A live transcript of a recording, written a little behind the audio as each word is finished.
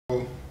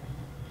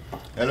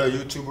Hello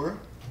YouTuber.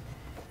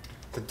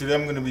 So today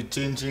I'm going to be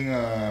changing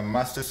a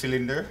master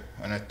cylinder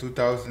on a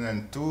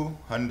 2002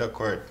 Honda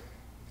Accord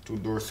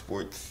 2-door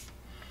sports.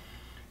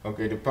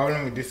 Okay, the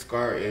problem with this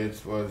car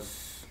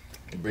was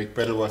the brake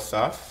pedal was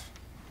soft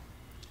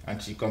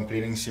and she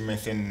complaining she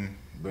missing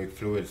brake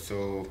fluid.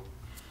 So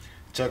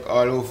check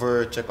all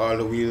over, check all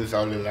the wheels,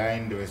 all the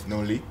line, there is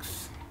no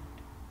leaks.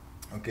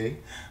 Okay,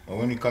 but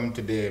when you come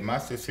to the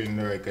master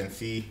cylinder, I can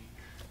see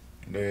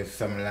there is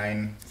some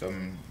line,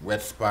 some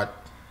wet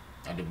spot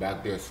at the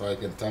back there, so I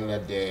can tell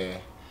that the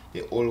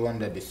old one,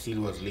 that the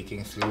seal was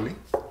leaking slowly.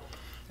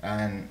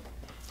 And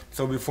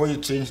so before you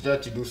change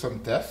that, you do some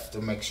tests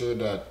to make sure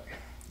that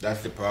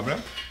that's the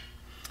problem.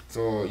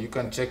 So you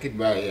can check it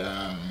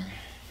by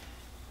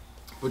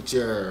put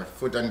your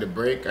foot on the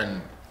brake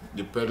and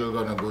the pedal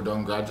gonna go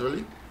down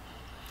gradually.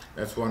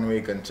 That's one way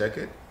you can check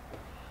it.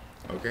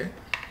 Okay,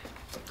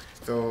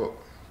 so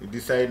you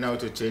decide now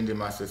to change the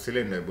master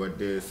cylinder, but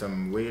there's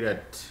some way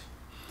that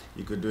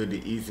you could do it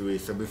the easy way.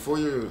 So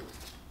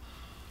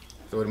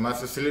the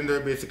master cylinder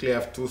basically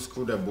have two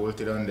screws that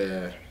bolted on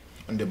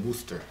the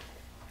booster.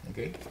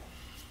 Okay,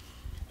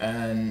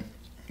 and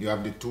you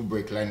have the two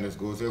brake line that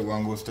goes there.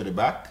 One goes to the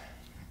back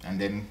and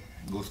then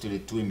goes to the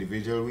two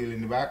individual wheel in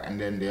the back, and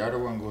then the other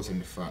one goes in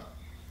the front,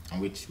 and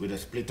which with a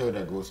splitter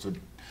that goes to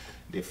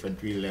the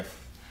front wheel left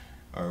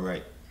or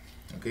right.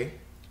 Okay,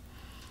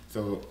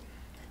 so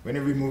when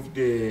you remove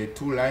the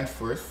two lines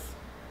first,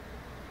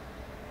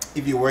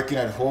 if you're working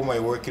at home or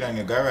you're working on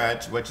your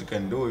garage, what you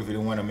can do if you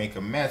don't want to make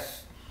a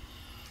mess,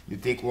 you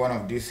take one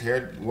of these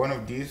here,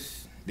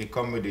 they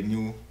come with the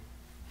new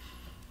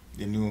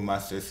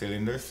master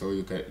cylinder, so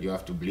you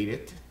have to bleed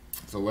it.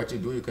 So what you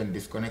do, you can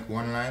disconnect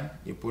one line,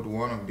 you put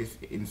one of this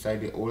inside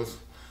the old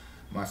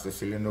master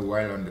cylinder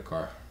while on the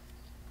car.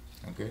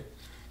 Okay,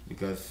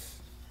 because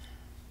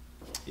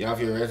you have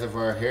your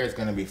reservoir here, it's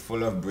going to be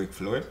full of brake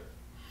fluid.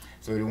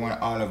 So you don't want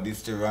all of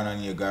this to run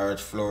on your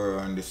garage floor or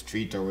on the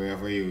street or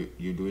wherever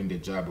you're doing the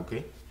job.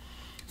 Okay,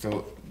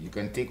 so you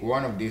can take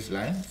one of these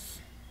lines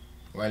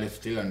while it's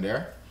still on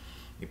there,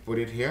 you put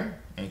it here,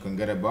 and you can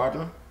get a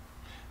bottle,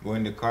 go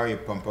in the car, you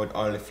pump out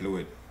all the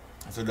fluid.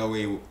 So that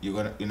way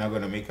you're not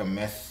gonna make a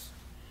mess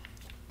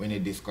when you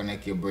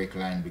disconnect your brake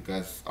line,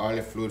 because all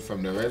the fluid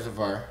from the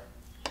reservoir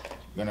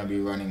gonna be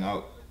running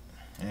out,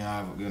 and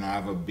you're gonna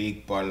have a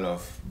big bottle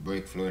of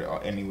brake fluid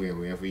or anywhere,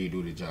 wherever you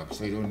do the job.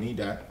 So you don't need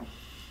that.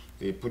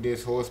 So you put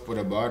this hose, put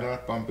a bottle,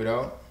 pump it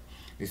out.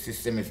 The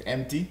system is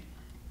empty.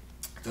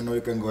 So now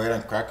you can go ahead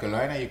and crack your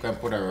line, and you can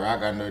put a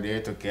rag under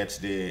there to catch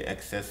the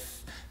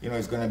excess. You know,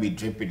 it's gonna be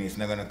dripping, it's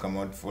not gonna come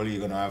out fully.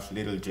 You're gonna have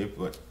little drip,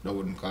 but that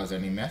wouldn't cause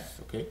any mess.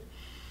 Okay,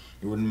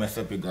 you wouldn't mess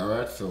up your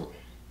garage. So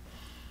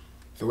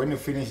when you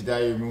finish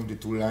that, you remove the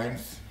two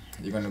lines.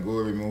 You're gonna go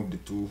remove the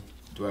two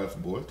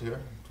 12 bolt here,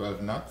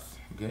 12 nuts.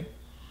 Okay,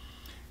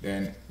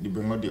 then you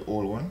bring out the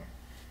old one.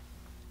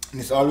 And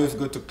it's always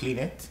good to clean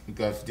it,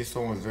 because this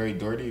one was very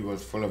dirty. It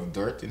was full of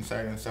dirt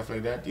inside and stuff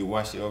like that. You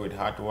wash it out with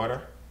hot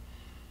water.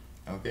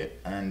 Okay,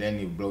 and then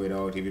you blow it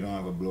out. If you don't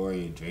have a blower,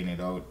 you drain it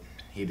out,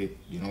 hit it,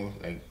 you know,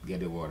 like get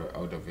the water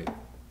out of it,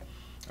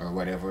 or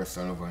whatever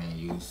solvent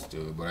you use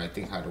to. But I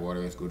think hot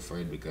water is good for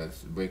it, because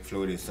brake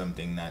fluid is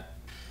something that,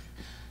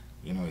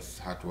 you know, it's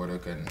hot water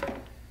can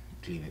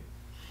clean it.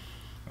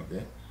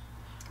 Okay,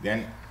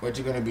 then what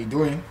you're gonna be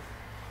doing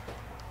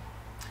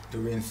to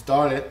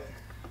reinstall it.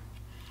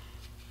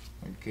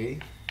 Okay,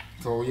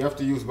 so you have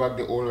to use back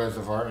the old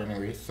reservoir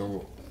anyway,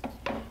 so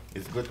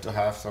it's good to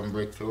have some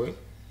brake fluid.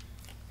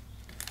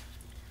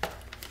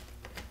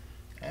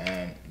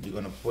 And you're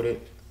gonna put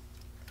it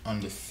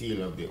on the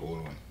seal of the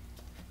old one.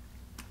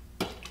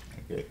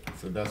 Okay,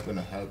 so that's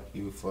gonna help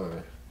you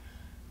for,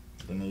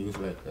 gonna use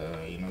like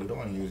you know, you don't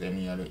want to use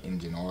any other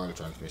engine oil,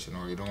 transmission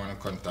oil. You don't want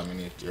to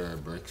contaminate your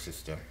brake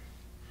system.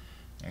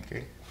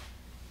 Okay,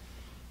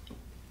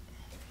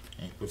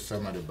 and you put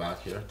some at the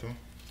back here too.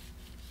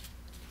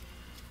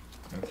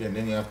 Okay, and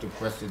then you have to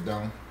press it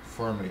down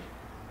firmly.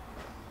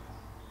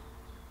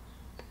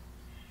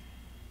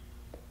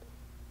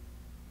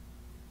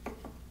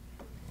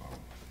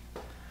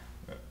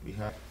 We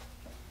have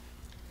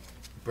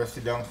press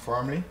it down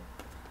firmly.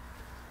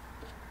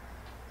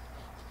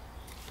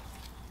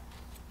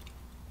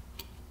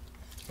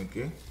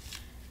 Okay,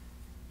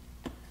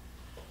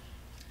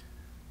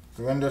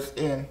 so when that's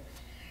in,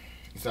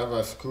 you have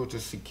a screw to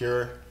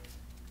secure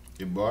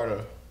the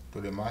bottle to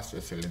the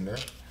master cylinder.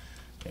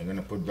 You're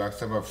gonna put back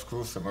some of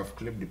screws, some of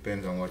clip,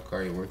 depends on what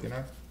car you're working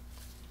on.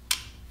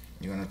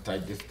 You're gonna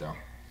tighten this down.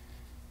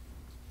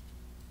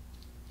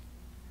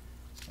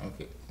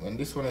 Okay, when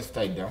this one is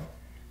tied down,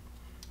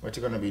 what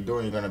you're gonna be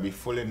doing, you're gonna be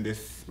filling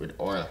this with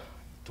oil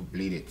to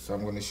bleed it. So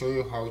I'm gonna show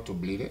you how to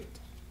bleed it.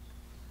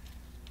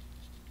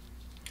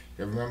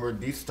 You remember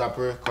these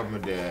stoppers come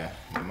with the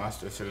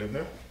master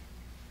cylinder.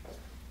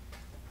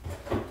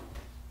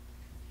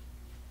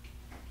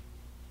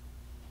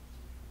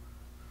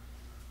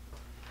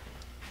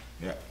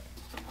 Yeah,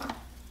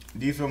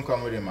 these don't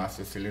come with a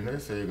master cylinder,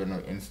 so you're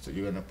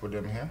gonna put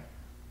them here.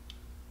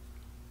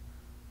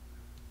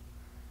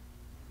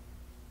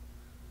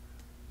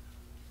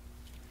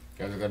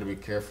 Because you got to be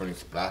careful,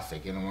 it's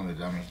plastic, you don't want to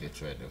damage the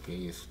thread. Okay,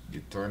 you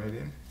turn it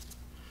in,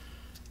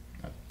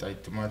 not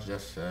tight too much,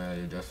 just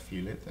you just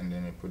feel it, and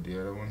then you put the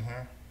other one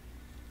here.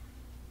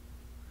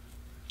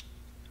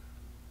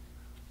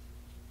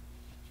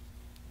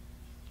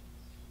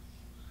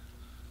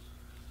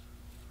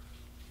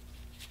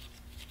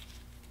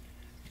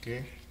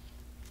 Okay,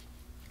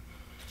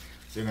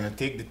 so you're gonna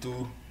take the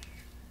two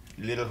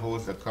little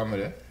holes that come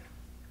with it,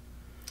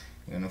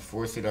 you're gonna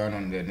force it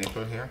on the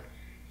nipple here.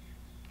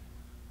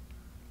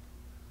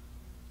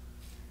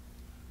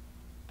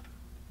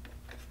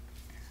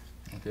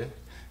 Okay,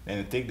 then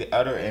you take the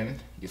other end,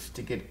 you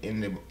stick it in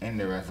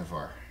the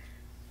reservoir.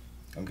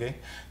 Okay,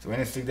 so when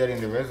you stick that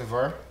in the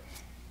reservoir,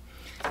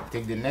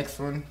 take the next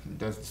one,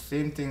 does the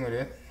same thing with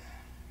it.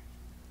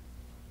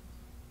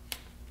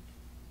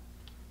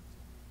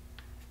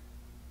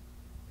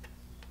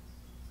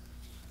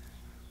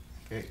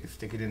 Okay, you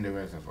stick it in the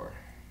reservoir.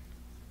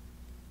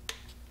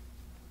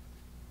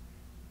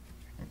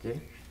 Okay,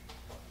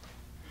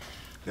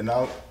 so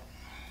now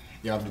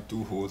you have the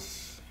two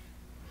holes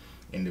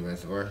in the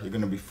reservoir. You're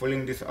going to be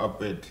filling this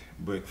up with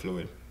brake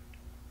fluid.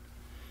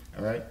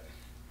 Alright,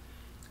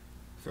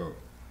 so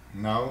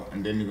now,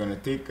 and then you're going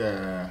to take,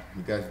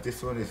 because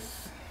this one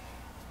is,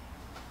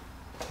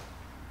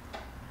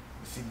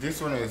 see, this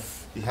one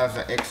is, it has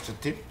an extra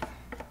tip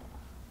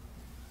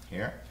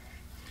here,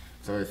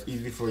 so it's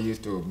easy for you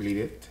to bleed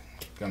it.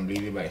 You can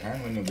bleed it by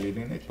hand. When you're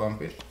bleeding it,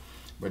 pump it,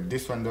 but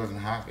this one doesn't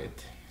have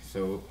it,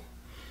 so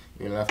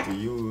you'll have to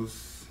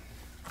use,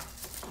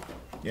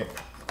 yep,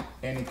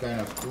 any kind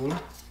of tool.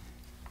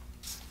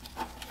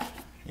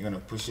 You're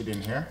gonna push it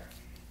in here,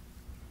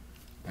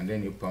 and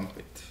then you pump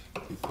it.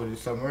 You put it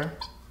somewhere,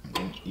 and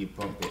then you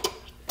pump it.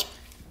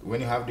 When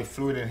you have the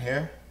fluid in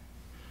here,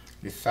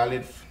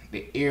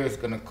 the air is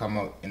gonna come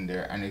out in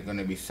there, and it's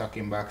gonna be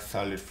sucking back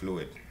solid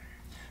fluid.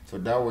 So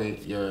that way,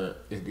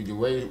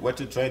 what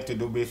you're trying to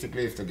do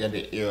basically is to get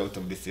the air out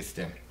of the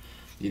system.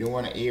 You don't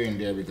want air in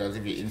there, because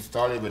if you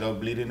install it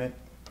without bleeding it,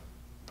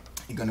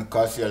 it's gonna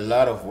cost you a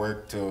lot of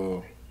work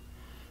to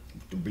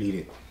bleed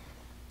it,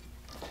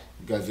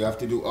 because you have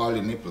to do all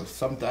the nipples.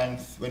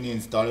 Sometimes when you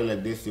install it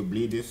like this, you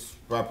bleed this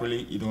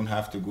properly, you don't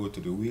have to go to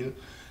the wheel.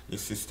 The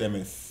system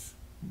is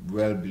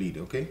well bleed.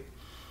 Okay,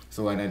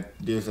 so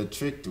there's a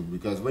trick too,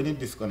 because when you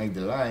disconnect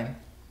the line,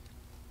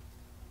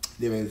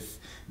 there is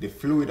the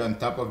fluid on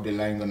top of the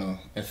line gonna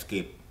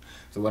escape.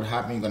 So what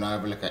happens, you're gonna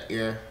have like an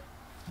air,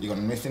 you're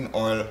gonna miss in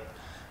oil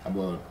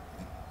about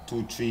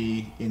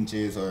 2-3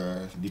 inches,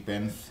 or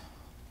depends,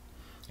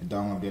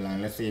 down of the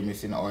line. Let's say you're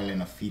missing oil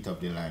in a feet of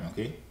the line.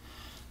 Okay,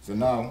 so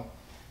now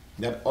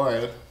that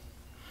oil,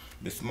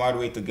 the smart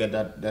way to get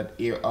that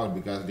air out,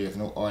 because there's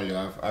no oil, you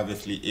have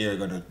obviously air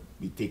gonna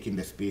be taking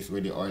the space where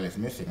the oil is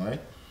missing,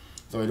 right?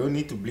 So you don't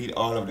need to bleed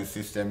all of the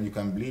system, you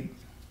can bleed.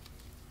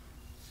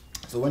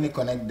 So when you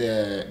connect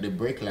the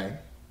brake line,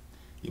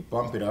 you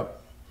pump it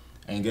up,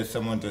 and you get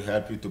someone to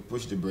help you to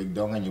push the brake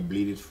down, and you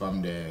bleed it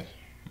from the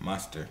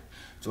master.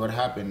 So what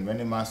happened, when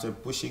the master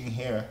pushing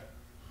here,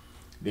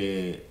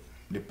 the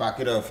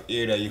packet of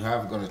air that you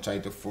have gonna try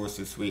to force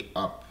its way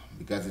up,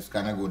 because it's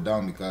gonna go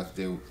down, because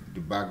the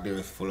back there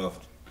is full of,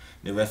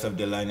 the rest of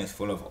the line is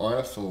full of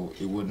oil, so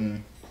it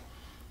wouldn't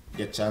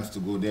get chance to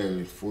go there. It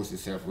will force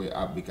itself way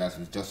up, because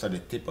it's just at the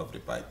tip of the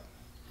pipe.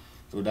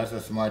 So that's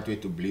a smart way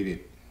to bleed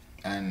it.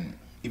 And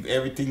if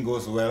everything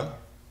goes well,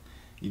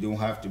 you don't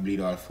have to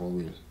bleed all 4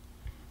 wheels.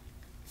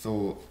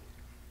 So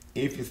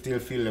if you still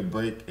feel the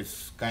brake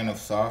is kind of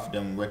soft,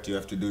 then what you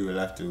have to do, you'll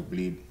have to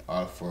bleed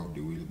all 4 of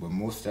the wheels. But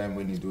most time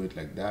when you do it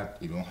like that,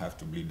 you don't have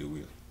to bleed the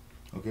wheel.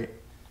 Okay,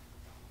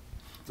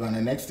 so and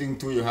the next thing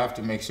too, you have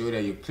to make sure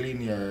that you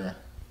clean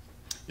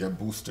your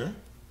booster.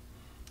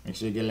 Make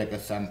sure you get like a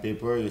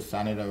sandpaper, you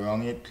sand it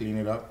around it, clean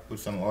it up, put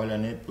some oil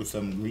on it, put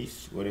some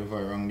grease,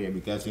 whatever around there,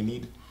 because it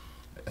need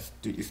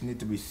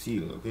to be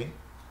sealed. Okay,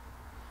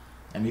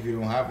 and if you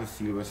don't have a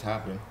seal, what's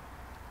happen,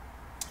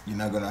 you're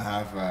not gonna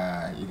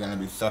have you're gonna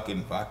be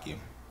sucking vacuum,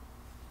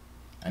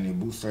 and your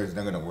booster is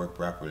not gonna work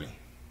properly.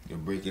 Your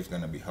brake is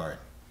gonna be hard,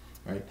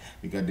 right?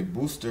 Because the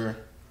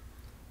booster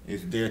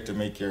is there to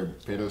make your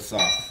pedal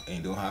soft, and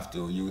you don't have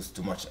to use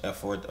too much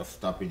effort of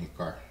stopping your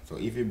car. So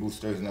if your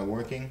booster is not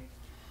working,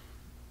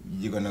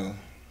 you're gonna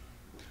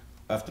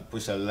have to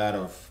push a lot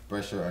of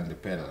pressure on the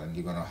pedal, and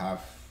you're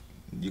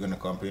gonna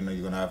complain, or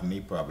you're gonna have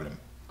knee problem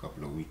a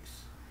couple of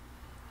weeks,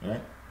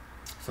 right?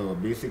 So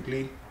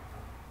basically,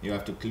 you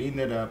have to clean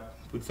it up,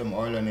 put some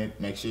oil on it,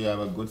 make sure you have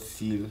a good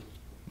seal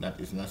that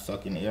is not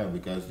sucking air,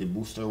 because the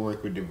booster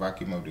works with the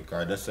vacuum of the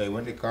car. That's why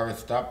when the car is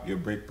stopped, your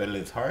brake pedal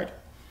is hard,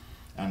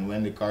 and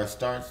when the car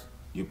starts,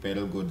 your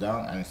pedal go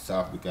down and it's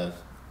soft, because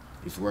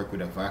it's work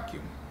with a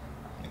vacuum.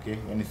 Okay,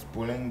 when it's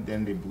pulling,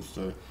 then the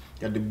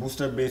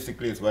booster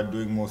basically is what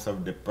doing most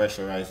of the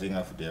pressurizing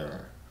of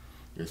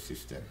your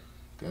system,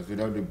 because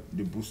without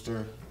the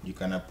booster, you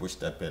cannot push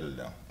that pedal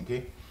down.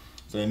 Okay,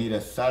 so you need a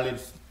solid,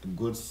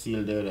 good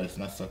seal there that's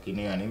not sucking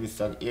air, and if it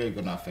suck air, it's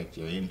gonna affect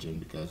your engine,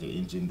 because your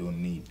engine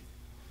don't need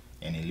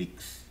any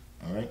leaks.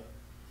 All right,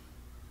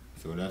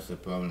 so that's the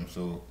problem.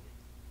 So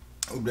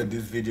Hope that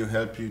this video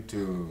helped you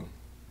to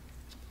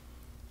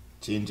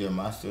change your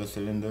master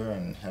cylinder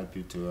and help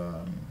you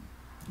to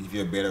give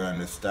you a better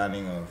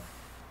understanding of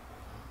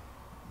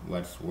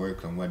what's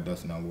work and what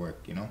does not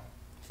work, you know.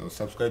 So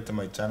subscribe to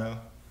my channel,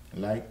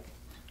 like,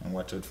 and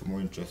watch out for more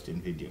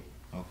interesting video.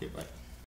 Okay, bye.